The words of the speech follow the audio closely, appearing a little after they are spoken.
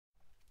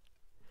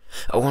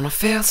I wanna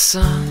feel the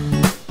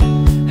sun,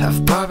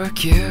 have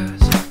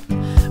barbecues.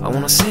 I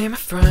wanna see my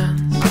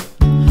friends,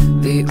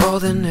 the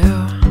old and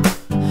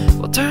new.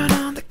 We'll turn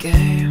on the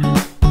game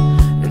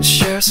and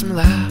share some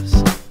laughs,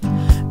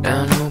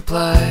 and we'll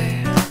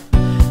play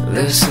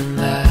this and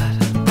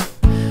that.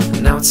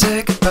 And now we'll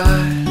say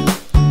goodbye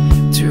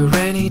to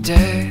rainy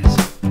days,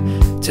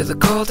 to the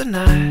colder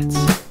nights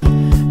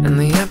and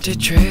the empty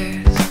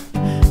trees.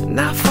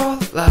 Now full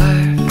of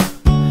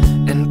life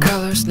and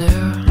colors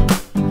new,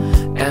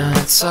 and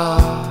it's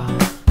all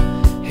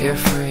here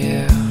for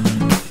you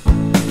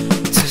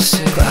to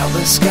see.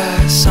 Cloudless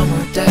skies,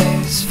 summer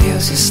days,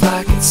 feels just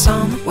like it's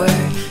on the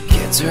way.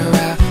 Kids are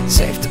out,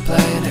 safe to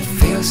play, and it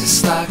feels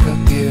just like a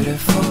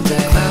beautiful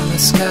day.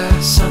 Cloudless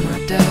skies, summer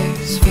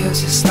days,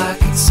 feels just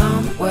like it's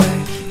on the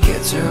way.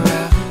 Kids are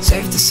out,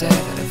 safe to say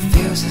that it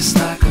feels just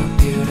like a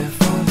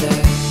beautiful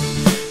day.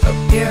 A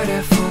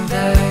beautiful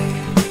day,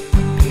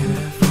 a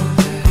beautiful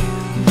day,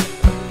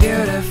 a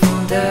beautiful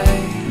day,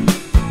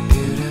 a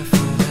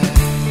beautiful day.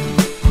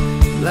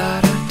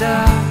 La da da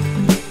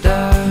da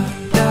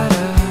da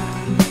da,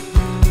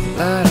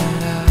 la da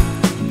da.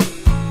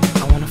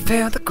 I wanna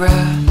feel the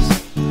grass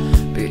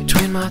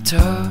between my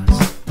toes.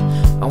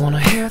 I wanna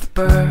hear the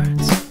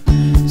birds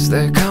as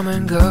they come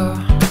and go.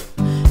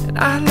 And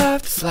I'd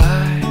love to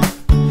fly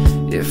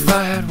if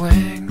I had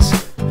wings,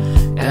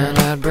 and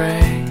I'd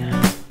bring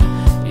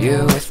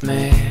you with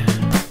me.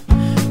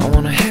 I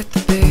wanna hit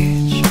the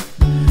beach,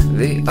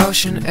 the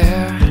ocean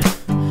air,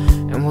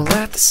 and we'll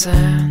let the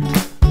sand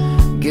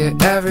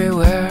get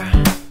everywhere.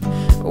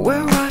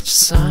 We'll watch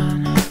the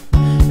sun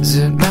as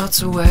it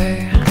melts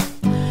away,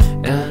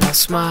 and I'll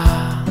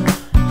smile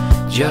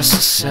just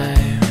the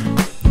same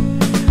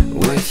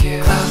with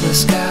you.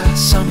 Cloudless skies,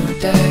 summer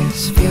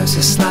days, feels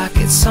just like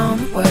it's on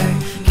the way.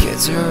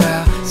 Kids are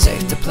out,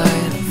 safe to play,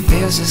 and it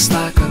feels just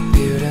like a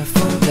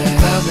beautiful day.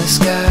 Cloudless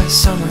skies,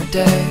 summer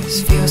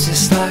days, feels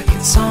just like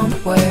it's on the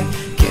way.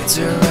 Kids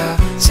are out,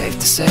 safe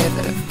to say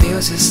that it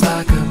feels just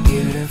like a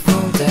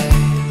beautiful day.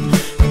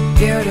 A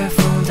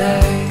beautiful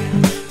day,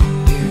 a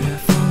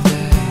beautiful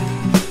day,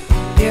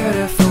 a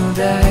beautiful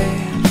day,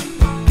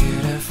 a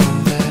beautiful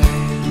day.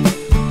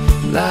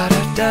 La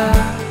da da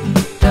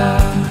da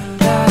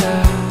da da,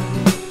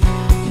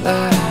 la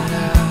da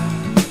da.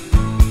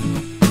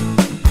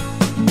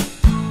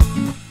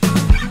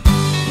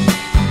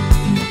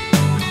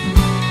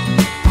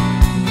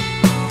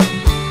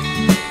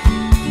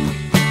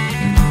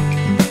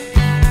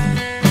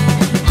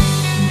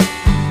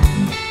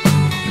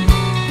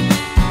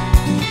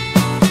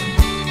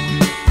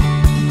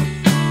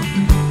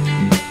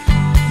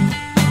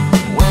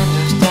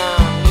 Windows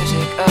down,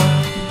 music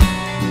up,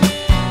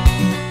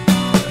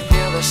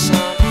 feel the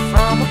sun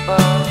from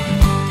above.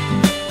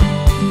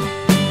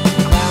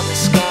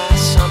 Cloudless sky,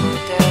 summer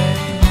day,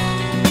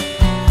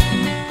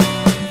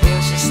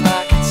 feels just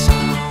like it's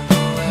on the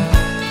way.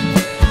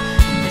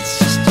 It's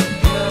just a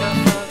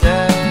beautiful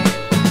day.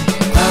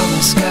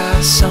 Cloudless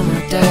sky,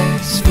 summer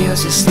days,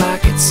 feels just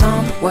like it's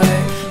on the way.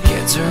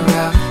 Kids are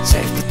out,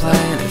 safe to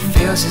play, and it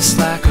feels just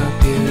like a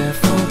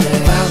beautiful day.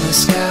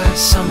 Cloudless sky,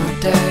 summer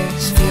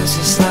days, feels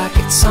just like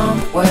it's on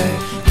the way.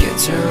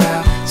 Kids are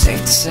out,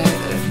 safe to say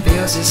that it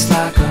feels just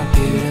like a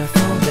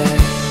beautiful day.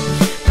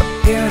 A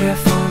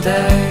beautiful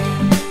day,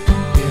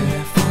 a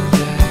beautiful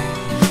day,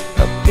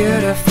 a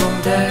beautiful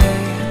day.